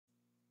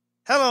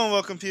Hello and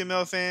welcome,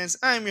 PML fans.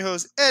 I'm your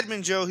host,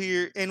 Edmund Joe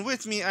here, and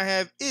with me I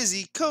have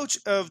Izzy, coach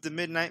of the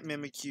Midnight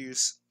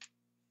Mimikyus.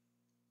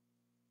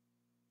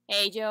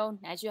 Hey Joe,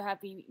 nice you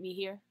happy to be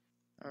here.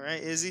 All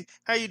right, Izzy,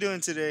 how you doing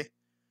today?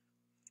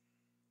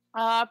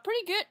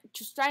 Pretty good.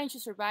 Just trying to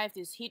survive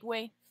this heat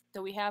wave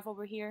that we have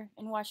over here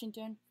in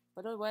Washington.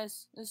 But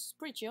otherwise, it's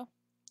pretty chill.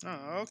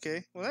 Oh,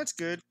 okay. Well, that's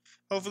good.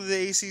 Hopefully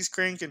the AC's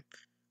cranking.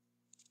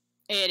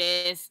 It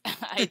is.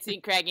 It's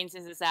been cracking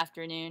since this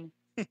afternoon.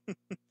 All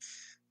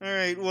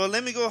right. Well,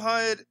 let me go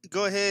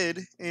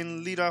ahead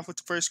and lead off with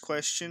the first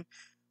question.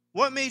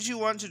 What made you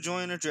want to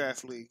join a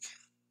draft league?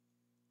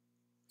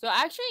 So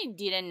I actually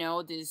didn't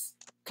know this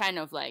kind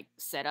of like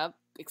setup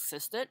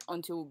existed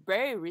until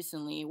very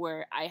recently,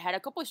 where I had a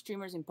couple of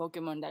streamers in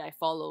Pokemon that I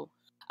follow,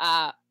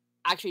 uh,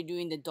 actually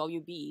doing the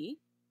WBE.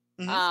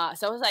 Mm-hmm.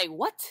 So I was like,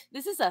 what?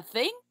 This is a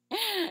thing?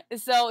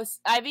 So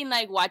I've been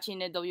like watching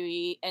the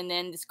WE and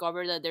then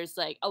discovered that there's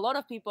like a lot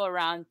of people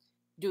around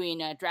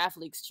doing draft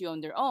leagues too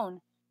on their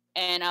own.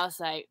 And I was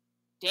like,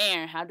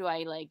 damn, how do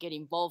I like get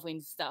involved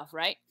in stuff,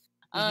 right?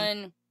 Mm-hmm.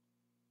 And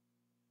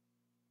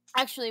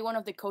actually, one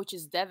of the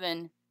coaches,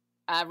 Devin,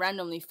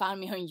 randomly found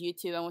me on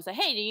YouTube and was like,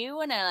 hey, do you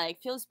want to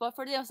like fill spot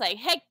for this? I was like,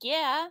 heck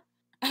yeah.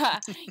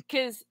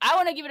 Because I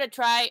want to give it a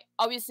try.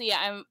 Obviously,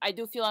 I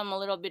do feel I'm a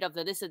little bit of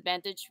the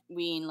disadvantage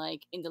being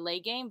like in the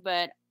late game,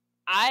 but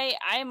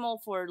I'm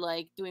all for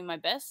like doing my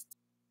best.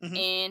 Mm-hmm.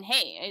 And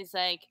hey, it's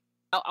like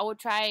I would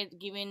try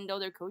giving the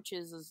other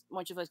coaches as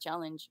much of a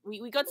challenge.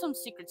 We got some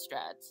secret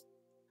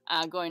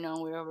strats going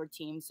on with our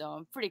team, so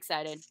I'm pretty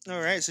excited.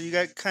 All right. So you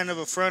got kind of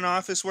a front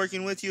office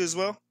working with you as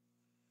well.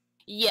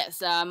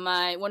 Yes,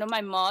 my one of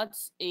my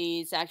mods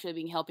is actually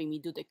been helping me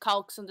do the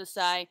calcs on the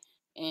side,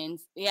 and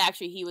yeah,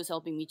 actually he was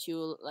helping me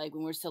too, like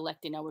when we're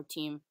selecting our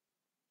team.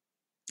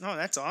 Oh,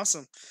 that's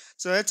awesome.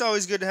 So that's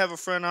always good to have a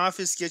front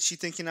office, get you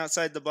thinking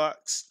outside the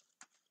box.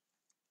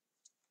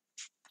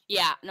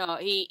 Yeah, no,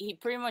 he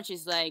pretty much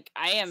is like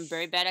I am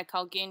very bad at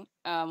calcing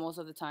most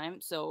of the time,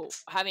 so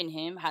having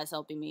him has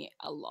helping me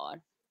a lot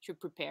to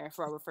prepare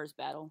for our first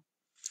battle.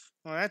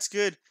 Well, that's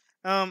good.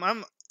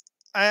 I'm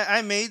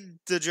I made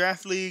the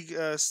draft league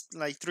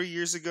like 3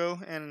 years ago,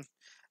 and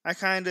I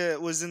kind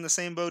of was in the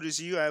same boat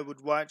as you. I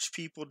would watch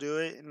people do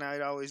it, and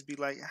I'd always be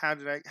like,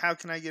 How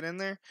can I get in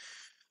there?"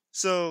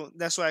 So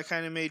that's why I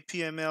kind of made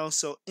PML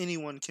so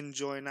anyone can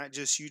join, not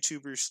just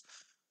YouTubers.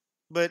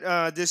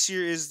 But this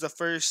year is the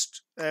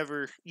first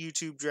ever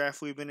YouTube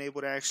draft we've been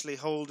able to actually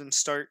hold and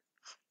start.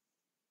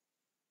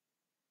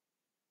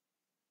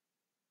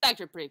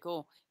 Actually, pretty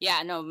cool.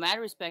 Yeah, no, mad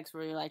respects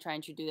for like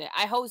trying to do that.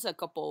 I host a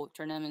couple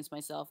tournaments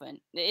myself, and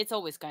it's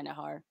always kind of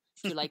hard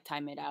to like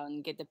time it out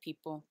and get the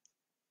people.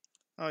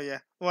 Oh yeah.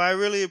 Well, I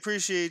really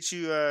appreciate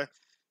you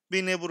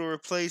being able to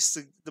replace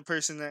the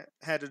person that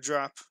had to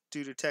drop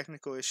due to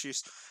technical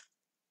issues.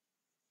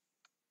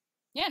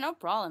 Yeah, no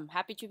problem.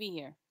 Happy to be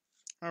here.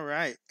 All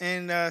right.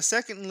 And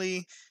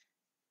secondly,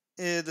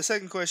 the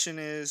second question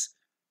is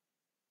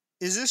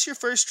this your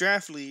first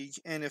draft league?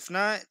 And if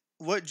not,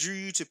 what drew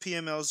you to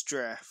PML's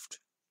draft?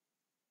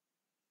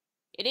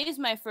 It is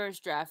my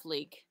first draft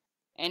league,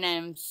 and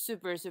I'm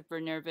super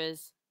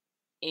nervous.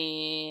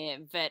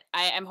 But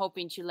I am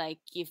hoping to like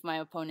give my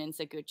opponents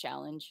a good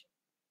challenge.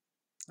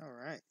 All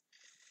right.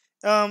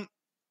 Um,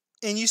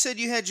 and you said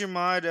you had your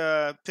mod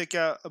pick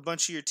out a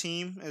bunch of your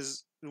team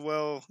as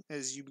well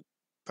as you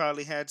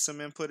probably had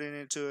some input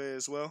into it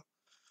as well.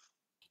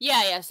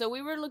 Yeah. So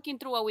we were looking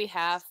through what we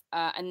have,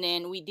 and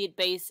then we did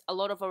base a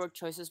lot of our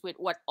choices with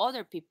what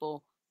other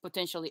people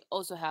potentially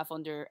also have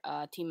on their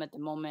team at the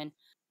moment.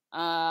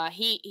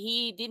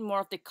 He did more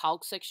of the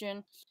calc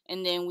section,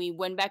 and then we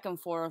went back and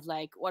forth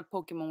like what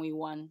Pokemon we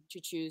want to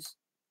choose.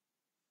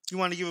 You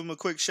want to give him a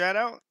quick shout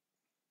out?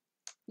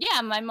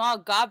 Yeah, my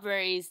mom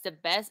Gobber is the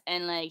best,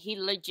 and like he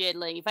legit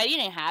like if I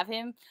didn't have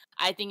him,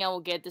 I think I will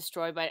get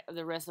destroyed by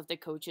the rest of the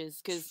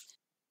coaches because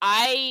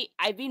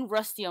I've been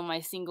rusty on my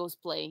singles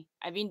play.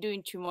 I've been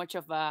doing too much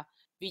of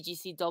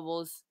VGC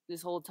doubles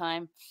this whole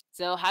time,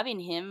 so having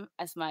him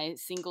as my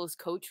singles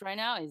coach right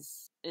now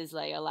is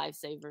like a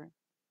lifesaver.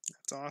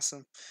 That's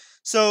awesome.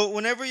 So,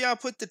 whenever y'all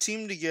put the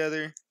team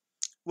together,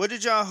 what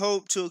did y'all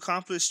hope to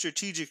accomplish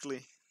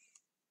strategically?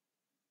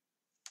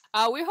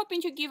 We're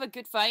hoping to give a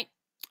good fight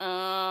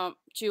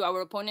to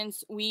our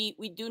opponents. We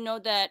do know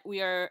that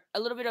we are a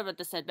little bit of a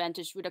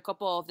disadvantage with a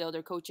couple of the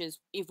other coaches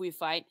if we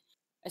fight.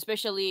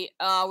 Especially,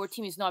 our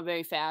team is not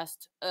very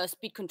fast.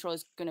 Speed control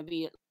is gonna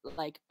be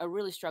like a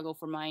really struggle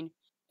for mine,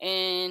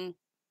 and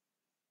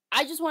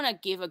I just want to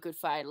give a good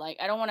fight. Like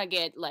I don't want to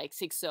get like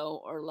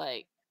 6-0 or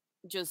like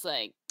just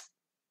like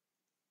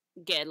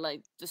get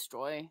like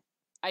destroy.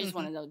 I just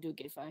Hmm. want to do a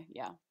good fight.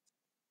 Yeah.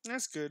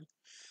 That's good.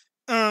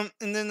 And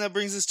then that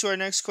brings us to our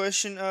next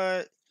question.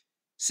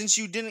 Since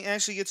you didn't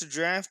actually get to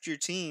draft your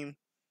team,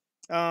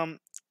 um,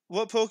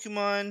 what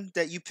Pokemon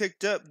that you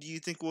picked up do you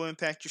think will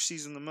impact your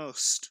season the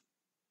most?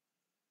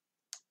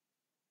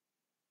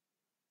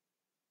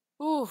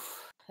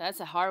 Oof, that's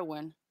a hard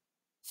one.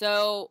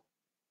 So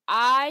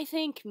I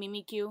think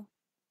Mimikyu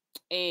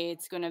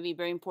it's gonna be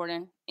very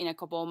important in a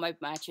couple of my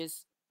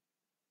matches.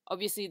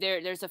 Obviously,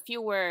 there's a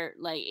few where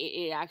like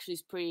it actually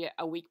is pretty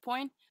a weak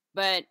point.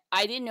 But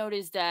I did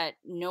notice that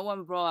no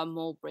one brought a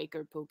mold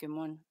breaker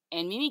Pokemon,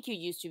 and Mimikyu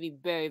used to be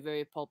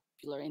very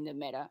popular in the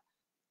meta.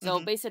 So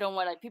Hmm. based on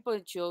what like people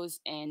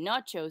chose and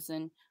not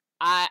chosen,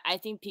 I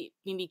think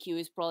Mimikyu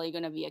is probably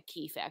gonna be a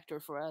key factor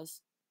for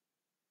us.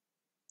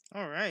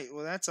 All right.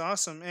 Well, that's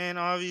awesome. And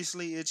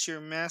obviously, it's your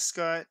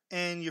mascot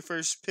and your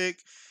first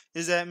pick.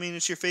 Does that mean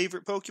it's your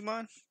favorite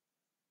Pokemon?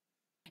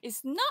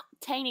 It's not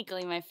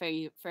technically my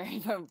favorite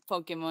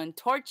Pokemon.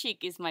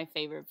 Torchic is my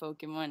favorite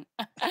Pokemon.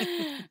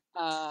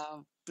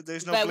 um, But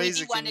there's no but we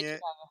did Blaziken wanted to yet.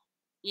 have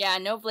yeah,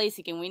 no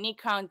Blaziken. We need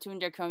Crown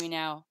Tundra coming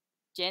out.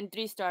 Gen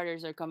 3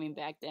 starters are coming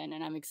back then,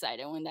 and I'm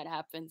excited when that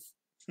happens.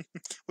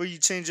 Will you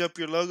change up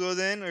your logo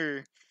then,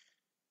 or?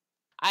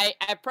 I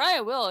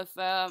probably will if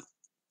yeah,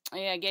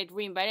 I get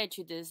reinvited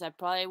to this. I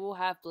probably will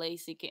have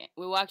Blaziken.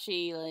 We will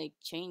actually like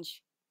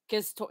change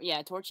because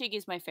yeah, Torchic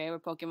is my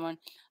favorite Pokemon.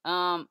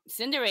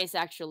 Cinderace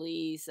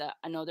actually is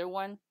another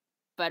one,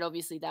 but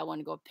obviously that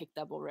one got picked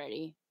up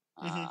already.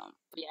 Hmm.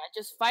 But yeah,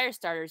 just fire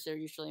starters are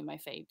usually my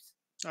faves.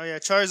 Oh yeah,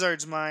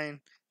 Charizard's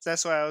mine.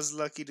 That's why I was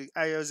lucky to.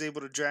 I was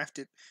able to draft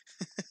it.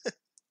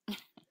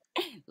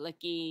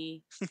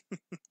 Lucky.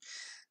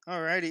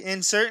 Alrighty,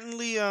 and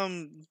certainly,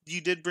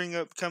 you did bring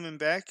up coming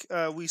back.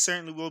 We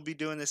certainly will be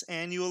doing this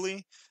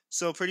annually,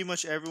 so pretty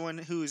much everyone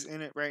who is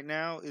in it right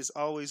now is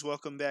always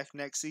welcome back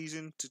next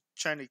season to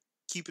try to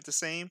keep it the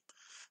same.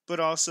 But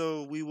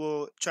also, we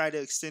will try to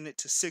extend it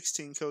to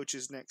 16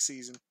 coaches next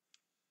season.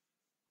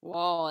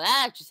 Whoa,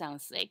 that actually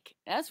sounds sick.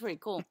 That's pretty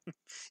cool.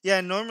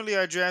 Yeah, normally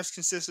our drafts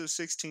consist of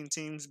 16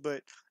 teams,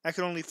 but I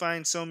could only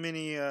find so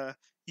many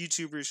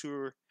YouTubers who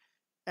are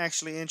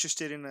actually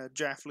interested in a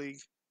draft league.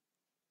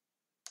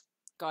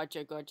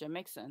 Gotcha.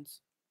 Makes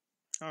sense.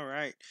 All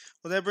right.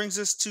 Well, that brings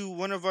us to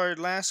one of our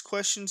last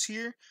questions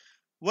here.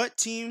 What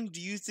team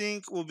do you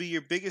think will be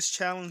your biggest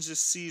challenge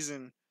this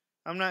season?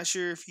 I'm not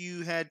sure if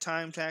you had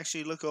time to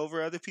actually look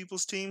over other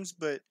people's teams,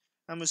 but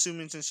I'm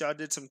assuming since y'all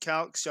did some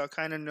calcs, y'all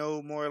kind of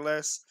know more or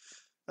less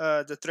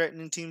the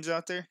threatening teams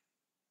out there.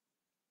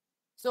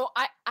 So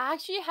I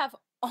actually have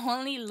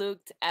only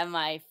looked at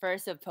my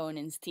first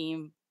opponent's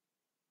team,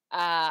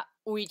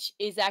 which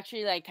is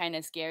actually like kind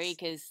of scary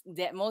because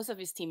that most of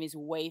his team is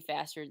way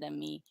faster than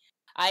me.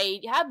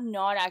 I have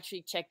not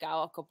actually checked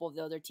out a couple of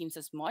the other teams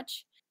as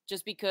much,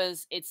 just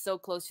because it's so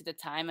close to the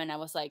time, and I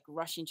was like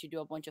rushing to do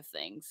a bunch of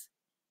things.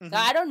 So Hmm.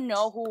 I don't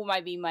know who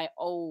might be my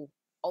oh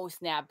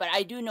snap, but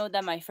I do know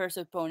that my first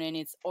opponent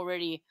is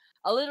already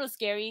a little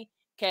scary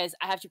because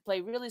I have to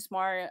play really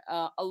smart.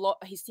 A lot,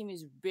 his team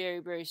is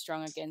very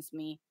strong against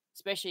me,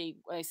 especially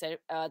like I said,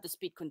 the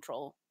speed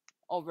control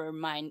over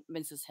mine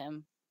versus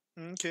him.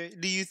 Okay.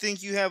 Do you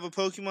think you have a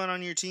Pokemon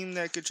on your team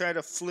that could try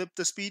to flip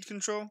the speed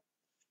control?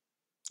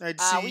 I'd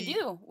We see.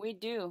 do,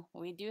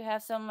 we do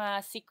have some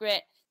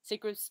secret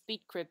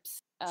speed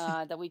crypts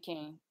that we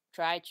can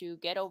try to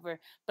get over.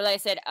 But like I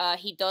said,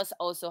 he does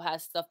also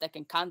have stuff that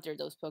can counter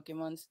those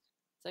Pokemons.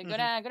 So I Hmm.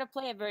 gotta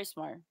play it very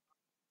smart.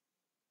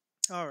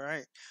 All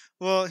right.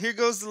 Well, here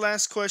goes the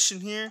last question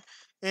here,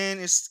 and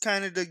it's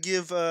kind of to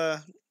give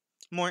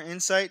more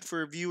insight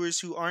for viewers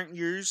who aren't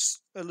yours,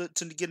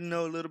 to get to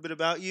know a little bit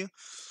about you.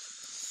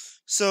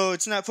 So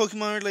it's not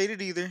Pokemon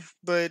related either,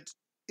 but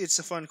it's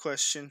a fun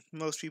question.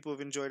 Most people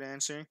have enjoyed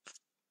answering.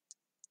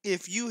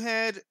 If you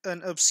had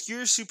an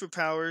obscure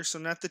superpower, so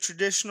not the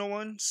traditional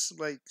ones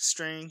like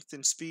strength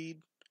and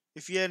speed,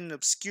 if you had an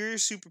obscure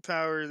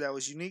superpower that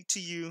was unique to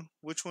you,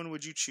 which one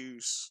would you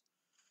choose?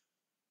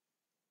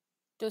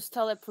 Does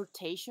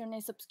teleportation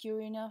is obscure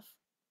enough?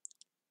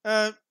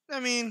 I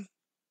mean,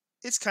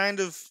 it's kind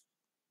of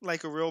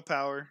like a real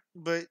power,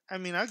 but I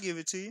mean, I'll give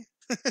it to you.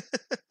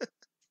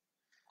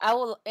 I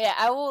will, yeah,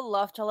 I will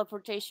love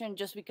teleportation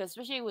just because,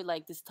 especially with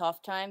like these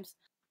tough times.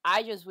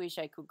 I just wish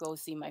I could go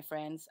see my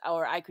friends,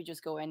 or I could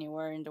just go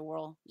anywhere in the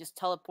world. Just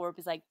teleport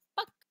is like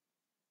fuck.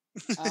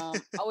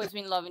 Always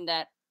been loving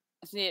that.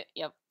 See,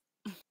 yep.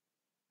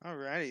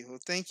 Alrighty. Well,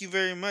 thank you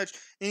very much.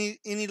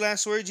 Any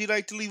last words you'd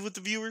like to leave with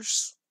the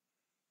viewers?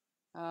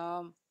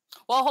 Um,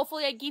 well,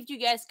 hopefully I give you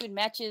guys good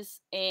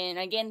matches. And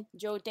again,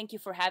 Joe, thank you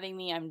for having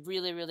me. I'm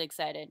really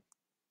excited.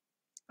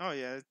 Oh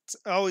yeah, it's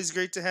always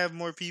great to have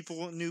more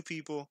people, new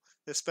people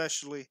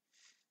especially,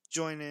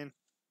 join in.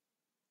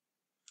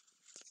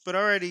 But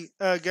alrighty,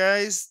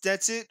 guys,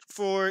 that's it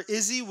for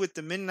Izzy with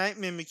the Midnight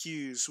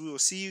Mimikyus. We will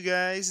see you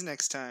guys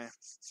next time.